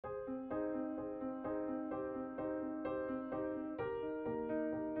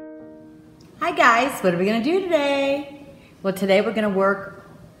Hi guys, what are we going to do today? Well, today we're going to work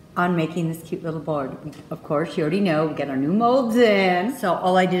on making this cute little board. Of course, you already know, we get our new molds in. So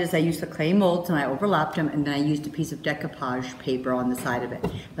all I did is I used the clay molds and I overlapped them, and then I used a piece of decoupage paper on the side of it.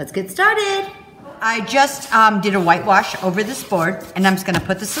 Let's get started. I just did a whitewash over this board, and I'm just going to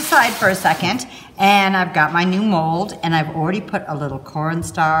put this aside for a second. And I've got my new mold, and I've already put a little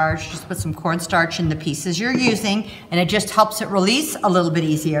cornstarch. Just put some cornstarch in the pieces you're using, and it just helps it release a little bit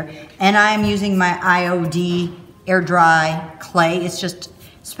easier. And I'm using my IOD air dry clay. It's just,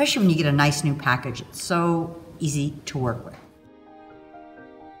 especially when you get a nice new package, it's so easy to work with.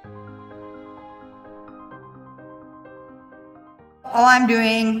 All I'm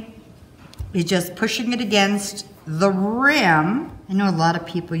doing is just pushing it against the rim. I know a lot of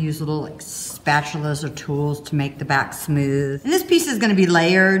people use little like spatulas or tools to make the back smooth. And this piece is gonna be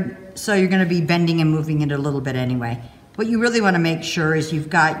layered, so you're gonna be bending and moving it a little bit anyway. What you really wanna make sure is you've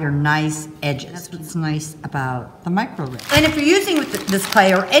got your nice edges. That's what's nice about the microwave. And if you're using this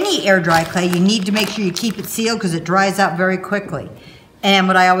clay or any air dry clay, you need to make sure you keep it sealed because it dries out very quickly. And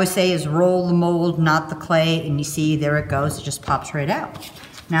what I always say is roll the mold, not the clay, and you see there it goes, it just pops right out.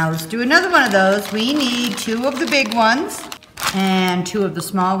 Now let's do another one of those. We need 2 of the big ones and 2 of the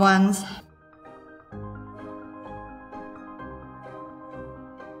small ones.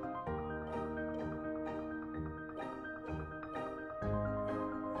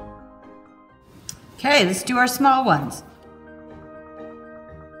 Okay, let's do our small ones.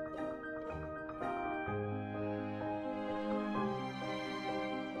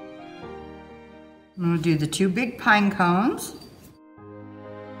 I'm going to do the 2 big pine cones.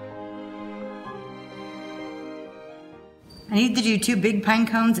 I need to do 2 big pine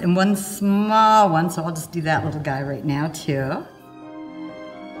cones and 1 small one, so I'll just do that little guy right now too.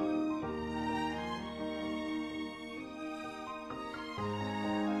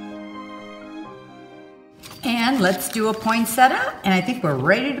 And let's do a poinsettia, and I think we're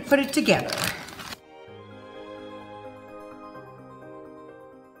ready to put it together.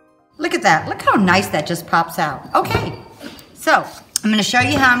 Look at that, look how nice that just pops out. Okay, so I'm gonna show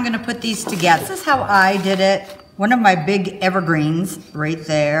you how I'm gonna put these together. This is how I did it. One of my big evergreens right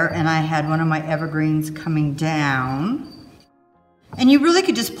there, and I had one of my evergreens coming down. And you really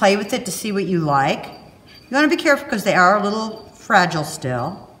could just play with it to see what you like. You wanna be careful because they are a little fragile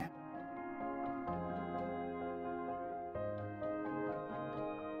still.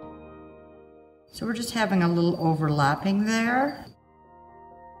 So we're just having a little overlapping there.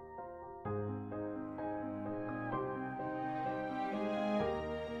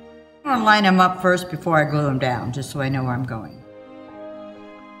 I'm gonna line them up first before I glue them down, just so I know where I'm going.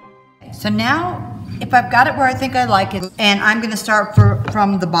 So now, if I've got it where I think I like it, and I'm gonna start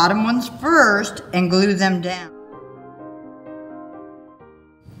from the bottom ones first and glue them down.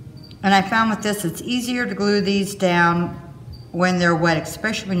 And I found with this, it's easier to glue these down when they're wet,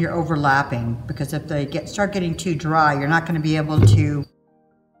 especially when you're overlapping, because if they start getting too dry, you're not gonna be able to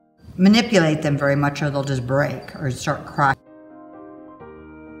manipulate them very much, or they'll just break or start cracking.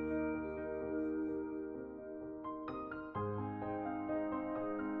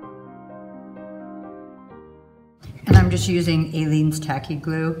 And I'm just using Aleene's Tacky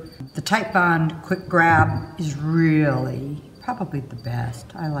Glue. The Tight Bond Quick Grab is really probably the best.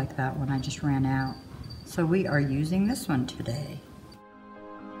 I like that one, I just ran out. So we are using this one today.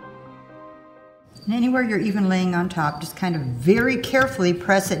 And anywhere you're even laying on top, just kind of very carefully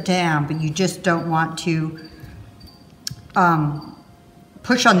press it down, but you just don't want to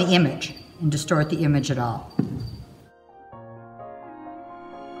push on the image and distort the image at all.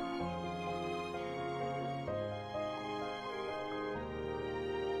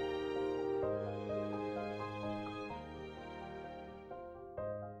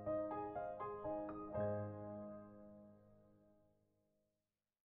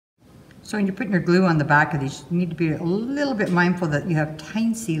 So when you're putting your glue on the back of these, you need to be a little bit mindful that you have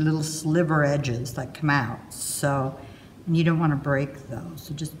tiny little sliver edges that come out. So, and you don't want to break those.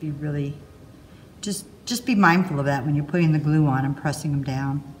 So just be really, just be mindful of that when you're putting the glue on and pressing them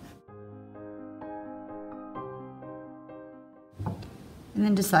down. And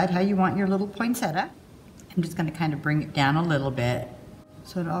then decide how you want your little poinsettia. I'm just going to kind of bring it down a little bit.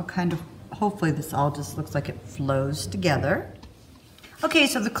 So it all kind of, hopefully this all just looks like it flows together. Okay,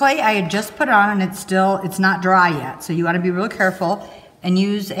 so the clay I had just put on, and it's not dry yet, so you want to be real careful and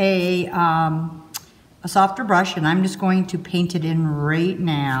use a softer brush, and I'm just going to paint it in right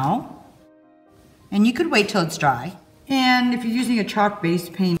now. And you could wait till it's dry. And if you're using a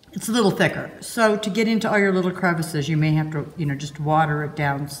chalk-based paint, it's a little thicker. So to get into all your little crevices, you may have to, just water it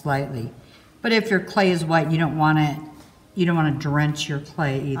down slightly. But if your clay is white, you don't want it you don't want to drench your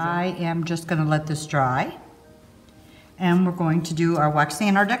clay either. I am just going to let this dry. And we're going to do our waxing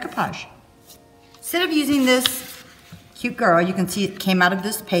and our decoupage. Instead of using this cute girl, you can see it came out of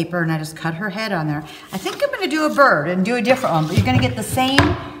this paper and I just cut her head on there. I think I'm going to do a bird and do a different one, but you're going to get the same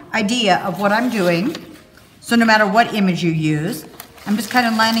idea of what I'm doing. So no matter what image you use, I'm just kind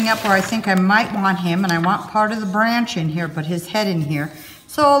of lining up where I think I might want him, and I want part of the branch in here, but his head in here.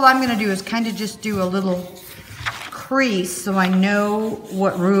 So all I'm going to do is kind of just do a little crease so I know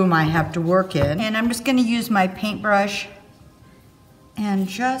what room I have to work in. And I'm just going to use my paintbrush and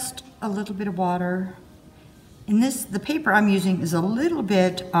just a little bit of water. And the paper I'm using is a little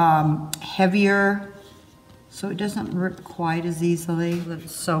bit heavier, so it doesn't rip quite as easily. Let it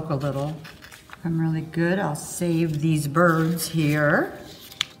soak a little. I'm really good. I'll save these birds here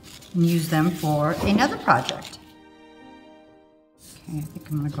and use them for another project. Okay, I think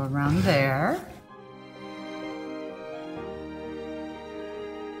I'm going to go around there.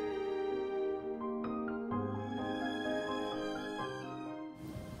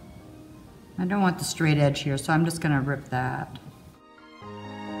 I don't want the straight edge here, so I'm just going to rip that.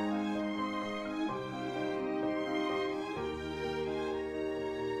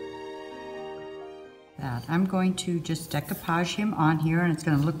 I'm going to just decoupage him on here, and it's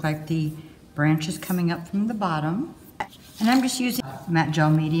going to look like the branches coming up from the bottom. And I'm just using matte gel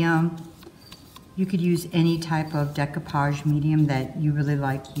medium. You could use any type of decoupage medium that you really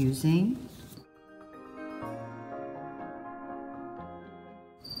like using.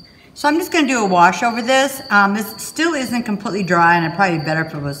 So I'm just going to do a wash over this. This still isn't completely dry, and it'd probably be better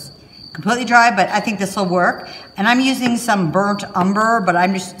if it was completely dry, but I think this will work. And I'm using some burnt umber,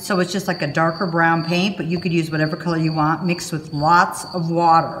 but so it's just like a darker brown paint, but you could use whatever color you want, mixed with lots of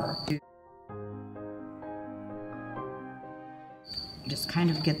water. Just kind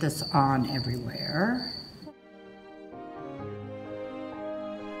of get this on everywhere.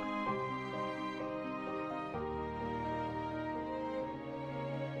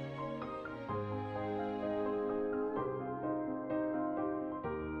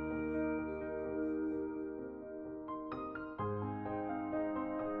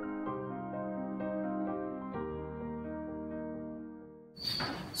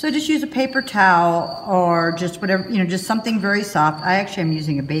 So just use a paper towel or just whatever, just something very soft. I actually am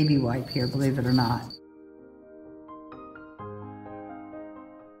using a baby wipe here, believe it or not.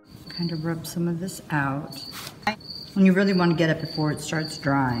 Kind of rub some of this out. And you really want to get it before it starts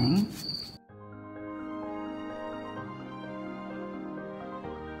drying.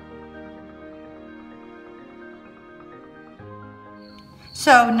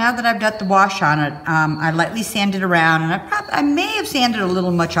 So now that I've got the wash on it, I lightly sanded around, and I may have sanded a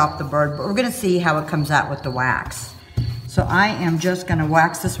little much off the bird, but we're going to see how it comes out with the wax. So I am just going to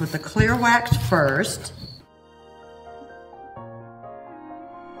wax this with the clear wax first.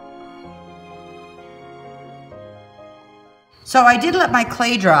 So I did let my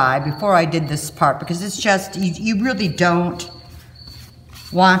clay dry before I did this part, because it's just, you really don't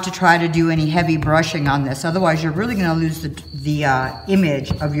want to try to do any heavy brushing on this. Otherwise, you're really going to lose the image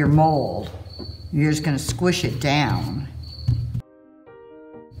of your mold. You're just going to squish it down.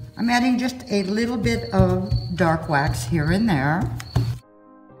 I'm adding just a little bit of dark wax here and there.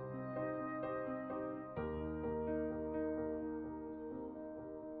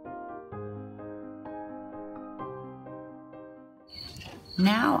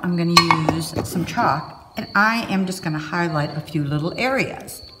 Now I'm going to use some chalk, and I am just going to highlight a few little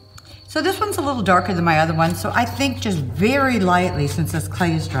areas. So this one's a little darker than my other one, so I think just very lightly, since this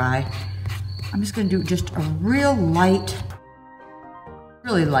clay is dry, I'm just going to do just a really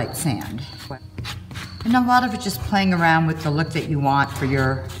light sand. And a lot of it just playing around with the look that you want for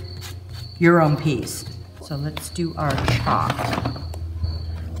your own piece. So let's do our chalk.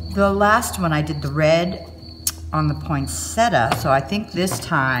 The last one I did the red on the poinsettia, so I think this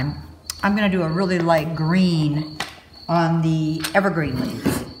time I'm going to do a really light green on the evergreen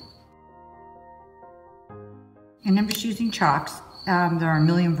leaves. And I'm just using chalks. There are a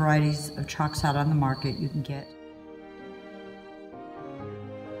million varieties of chalks out on the market you can get.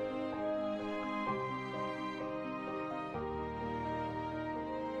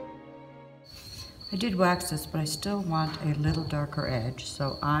 I did wax this, but I still want a little darker edge,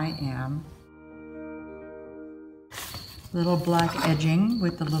 so I am little black edging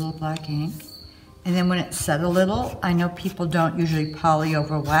with the little black ink. And then when it's set a little, I know people don't usually poly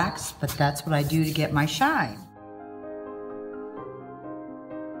over wax, but that's what I do to get my shine.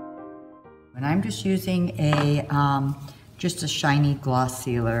 And I'm just using just a shiny gloss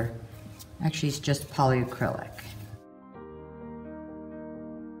sealer. Actually, it's just polyacrylic.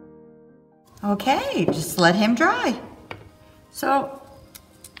 Okay, just let him dry. So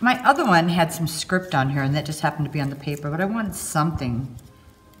my other one had some script on here and that just happened to be on the paper, but I wanted something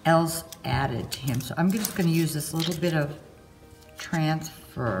else added to him. So I'm just gonna use this little bit of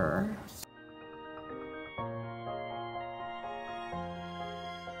transfer.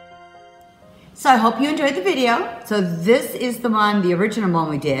 So I hope you enjoyed the video. So this is the one, the original one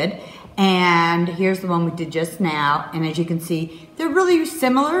we did, and here's the one we did just now. And as you can see, they're really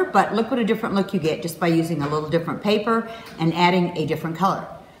similar, but look what a different look you get just by using a little different paper and adding a different color.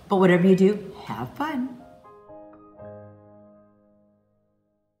 But whatever you do, have fun.